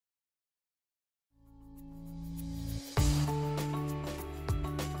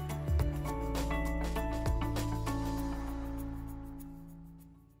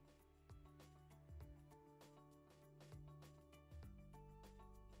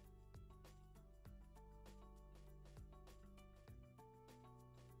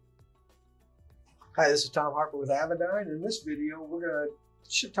Hi, this is Tom Harper with Avidyne. In this video, we're going to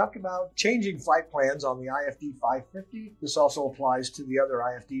talk about changing flight plans on the IFD 550. This also applies to the other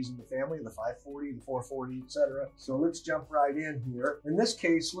IFDs in the family, the 540, the 440, etc. So let's jump right in here. In this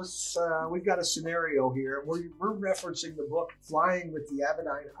case, we've got a scenario here. We're referencing the book Flying with the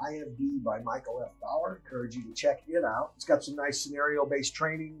Avidyne IFD by Michael F. Bauer. I encourage you to check it out. It's got some nice scenario-based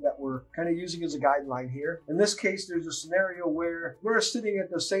training that we're kind of using as a guideline here. In this case, there's a scenario where we're sitting at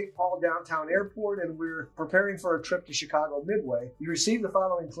the St. Paul downtown airport and we're preparing for a trip to Chicago Midway. You receive the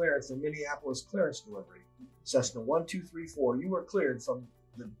following clearance from Minneapolis Clearance Delivery. Cessna 1234, you are cleared from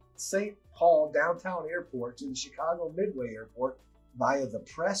the St. Paul downtown airport to the Chicago Midway airport via the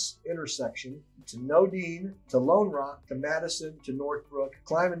Press intersection to Nodine, to Lone Rock, to Madison, to Northbrook.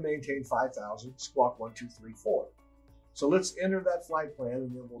 Climb and maintain 5,000, squawk 1234. So let's enter that flight plan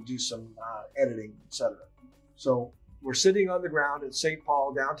and then we'll do some editing, etc. So we're sitting on the ground at St.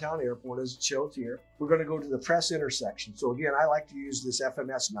 Paul downtown airport as it shows here. We're going to go to the Press intersection. So again, I like to use this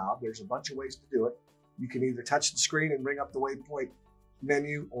FMS knob. There's a bunch of ways to do it. You can either touch the screen and bring up the waypoint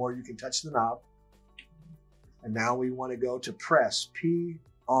menu, or you can touch the knob. And now we want to go to Press, P-R-E,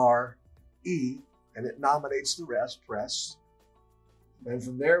 and it nominates the rest, Press. And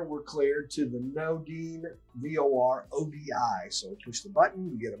from there, we're cleared to the Nodine VOR ODI. So push the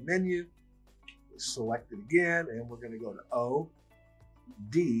button, we get a menu. Select it again, and we're going to go to O-D-I.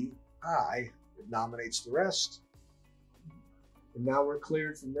 It nominates the rest. And now we're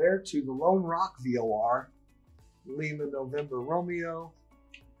cleared from there to the Lone Rock VOR, Lima November Romeo.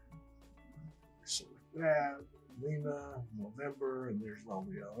 Select that, Lima, November, and there's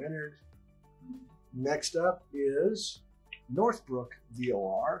Romeo entered. Next up is Northbrook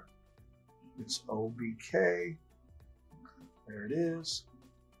VOR. It's O-B-K. There it is.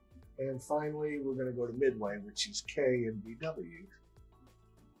 And finally, we're going to go to Midway, which is KMDW.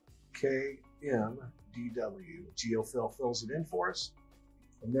 KMDW. GeoPhil fills it in for us.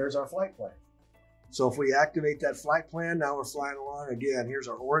 And there's our flight plan. So if we activate that flight plan, now we're flying along. Again, here's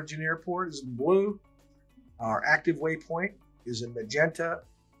our origin airport is in blue. Our active waypoint is in magenta.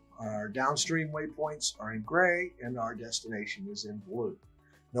 Our downstream waypoints are in gray. And our destination is in blue.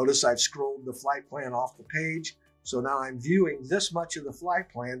 Notice I've scrolled the flight plan off the page. So now I'm viewing this much of the flight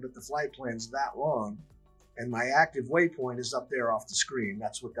plan, but the flight plan's that long, and my active waypoint is up there off the screen.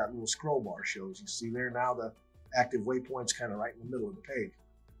 That's what that little scroll bar shows. You see there now the active waypoint's kind of right in the middle of the page.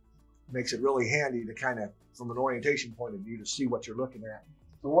 Makes it really handy to kind of, from an orientation point of view, to see what you're looking at.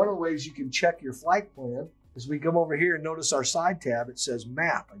 So one of the ways you can check your flight plan is we come over here and notice our side tab. It says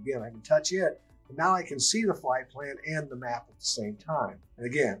Map. Again, I can touch it. Now I can see the flight plan and the map at the same time. And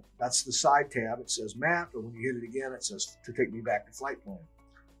again, that's the side tab. It says map, and when you hit it again, it says to take me back to flight plan.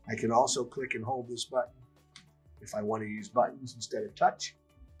 I can also click and hold this button if I want to use buttons instead of touch.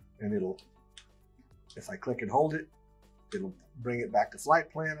 And if I click and hold it, it'll bring it back to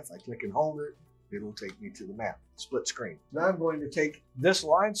flight plan. If I click and hold it, it'll take me to the map, split screen. Now I'm going to take this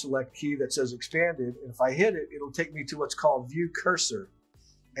line select key that says expanded, and if I hit it, it'll take me to what's called view cursor.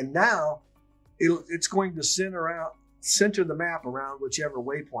 And now, it's going to center the map around whichever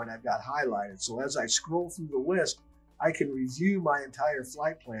waypoint I've got highlighted. So as I scroll through the list, I can review my entire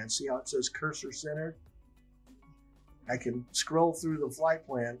flight plan. See how it says cursor centered? I can scroll through the flight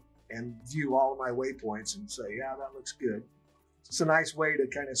plan and view all of my waypoints and say, yeah, that looks good. It's a nice way to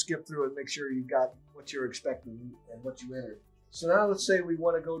kind of skip through and make sure you've got what you're expecting and what you entered. So now let's say we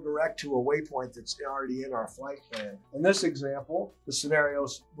want to go direct to a waypoint that's already in our flight plan. In this example, the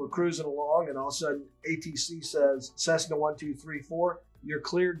scenarios, we're cruising along and all of a sudden ATC says Cessna 1234, you're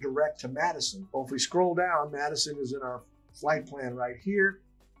cleared direct to Madison. Well, if we scroll down, Madison is in our flight plan right here.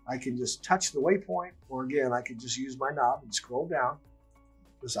 I can just touch the waypoint, or again, I can just use my knob and scroll down,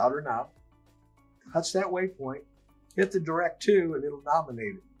 this outer knob, touch that waypoint, hit the direct to, and it'll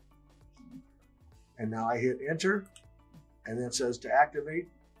nominate it. And now I hit enter. And then it says to activate,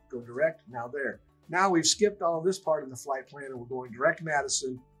 go direct, now there. Now we've skipped all of this part of the flight plan and we're going direct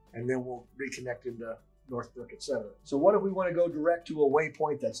Madison, and then we'll reconnect into Northbrook, etc. So what if we want to go direct to a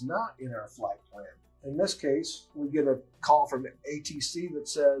waypoint that's not in our flight plan? In this case, we get a call from ATC that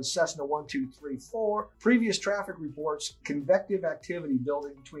says Cessna 1234, previous traffic reports, convective activity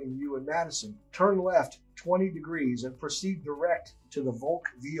building between you and Madison. Turn left 20 degrees and proceed direct to the Volk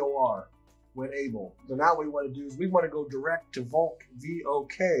VOR. When able. So now what we want to do is we want to go direct to Volk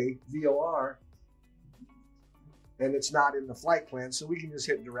VOK VOR, and it's not in the flight plan, so we can just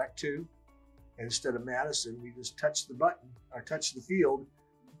hit direct to, and instead of Madison, we just touch the button or touch the field,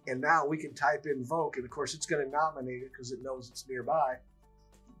 and now we can type in Volk, and of course it's going to nominate it because it knows it's nearby,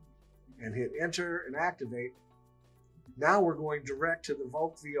 and hit enter and activate. Now we're going direct to the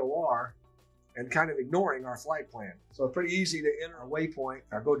Volk VOR, and kind of ignoring our flight plan. So it's pretty easy to enter a waypoint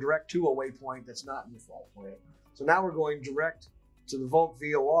or go direct to a waypoint that's not in the flight plan. So now we're going direct to the Volk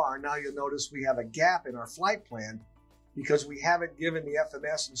VOR. Now you'll notice we have a gap in our flight plan because we haven't given the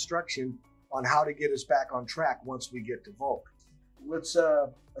FMS instruction on how to get us back on track once we get to Volk. Let's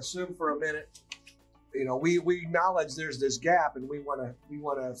assume for a minute, we acknowledge there's this gap and we want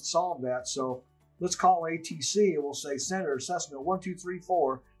to solve that. So let's call ATC and we'll say Center Cessna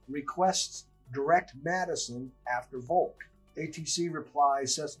 1234 requests direct Madison after Volk. ATC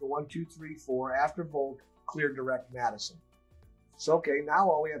replies Cessna 1234 after Volk, clear direct Madison. So okay, now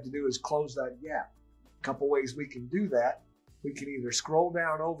all we have to do is close that gap. A couple ways we can do that. We can either scroll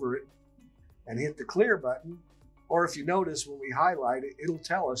down over it and hit the clear button, or if you notice when we highlight it, it'll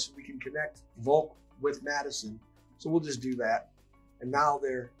tell us we can connect Volk with Madison. So we'll just do that. And now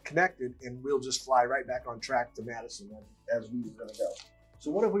they're connected and we'll just fly right back on track to Madison as we were gonna go. So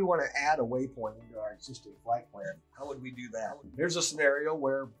what if we want to add a waypoint into our existing flight plan? How would we do that? Here's a scenario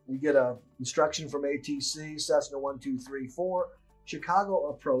where we get a instruction from ATC, Cessna 1234, Chicago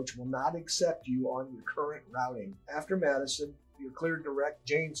approach will not accept you on your current routing. After Madison, you're cleared direct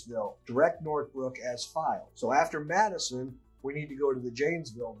Janesville, direct Northbrook as filed. So after Madison, we need to go to the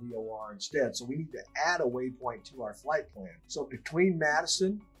Janesville VOR instead. So we need to add a waypoint to our flight plan. So between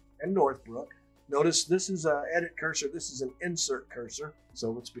Madison and Northbrook, notice this is an edit cursor, this is an insert cursor.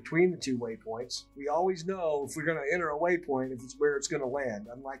 So it's between the two waypoints. We always know if we're going to enter a waypoint, if it's where it's going to land.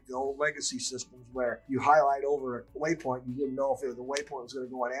 Unlike the old legacy systems where you highlight over a waypoint, you didn't know if the waypoint was going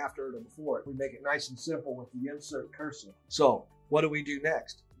to go in after it or before it. We make it nice and simple with the insert cursor. So what do we do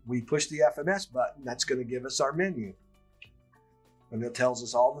next? We push the FMS button. That's going to give us our menu. And it tells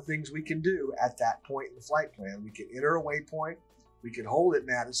us all the things we can do at that point in the flight plan. We can enter a waypoint. We can hold at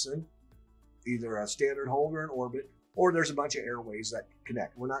Madison, either a standard hold or an orbit, or there's a bunch of airways that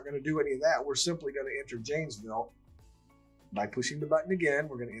connect. We're not going to do any of that. We're simply going to enter Janesville by pushing the button again.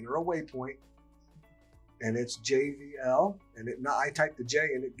 We're going to enter a waypoint, and it's JVL. And I type the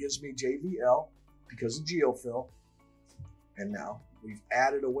J, and it gives me JVL because of geofill. And now we've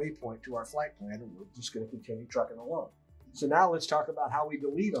added a waypoint to our flight plan, and we're just going to continue trucking along. So now let's talk about how we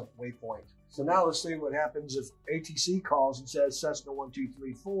delete a waypoint. So now let's see what happens if ATC calls and says Cessna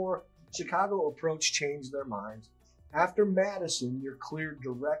 1234, Chicago approach changed their minds. After Madison, you're cleared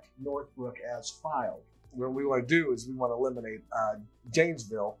direct Northbrook as filed. What we want to do is we want to eliminate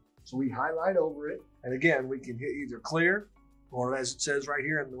Janesville. So we highlight over it. And again, we can hit either clear, or as it says right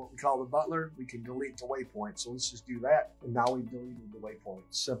here in what we call the butler, we can delete the waypoint. So let's just do that. And now we've deleted the waypoint.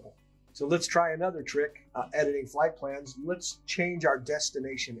 It's simple. So let's try another trick, editing flight plans. Let's change our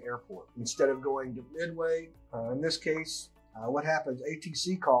destination airport. Instead of going to Midway, in this case, what happens?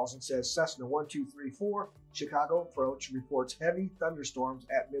 ATC calls and says Cessna 1234, Chicago approach reports heavy thunderstorms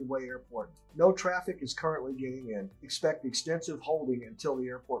at Midway Airport. No traffic is currently getting in. Expect extensive holding until the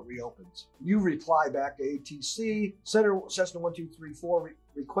airport reopens. You reply back to ATC, Cessna 1234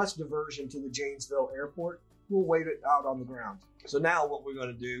 request diversion to the Janesville Airport. We'll wait it out on the ground. So now what we're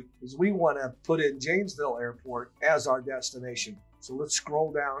going to do is we want to put in Janesville Airport as our destination. So let's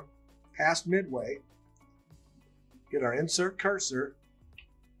scroll down past Midway, get our insert cursor,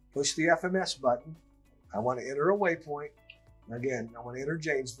 push the FMS button. I want to enter a waypoint. Again, I want to enter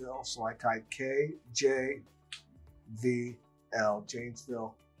Janesville, so I type KJVL,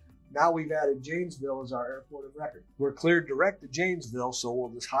 Janesville. Now we've added Janesville as our airport of record. We're cleared direct to Janesville, so we'll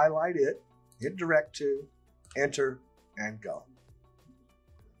just highlight it, hit direct to, enter, and go.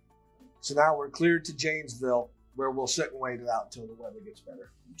 So now we're cleared to Janesville, where we'll sit and wait it out until the weather gets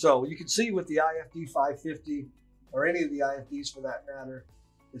better. So you can see with the IFD 550, or any of the IFDs for that matter,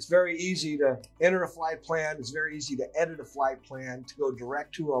 it's very easy to enter a flight plan. It's very easy to edit a flight plan, to go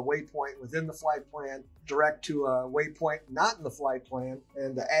direct to a waypoint within the flight plan, direct to a waypoint not in the flight plan,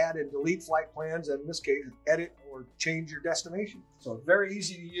 and to add and delete flight plans, and in this case, edit or change your destination. So it's very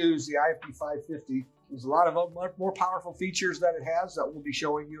easy to use the IFD 550. There's a lot of much more powerful features that it has that we'll be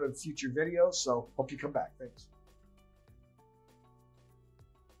showing you in future videos, so hope you come back. Thanks.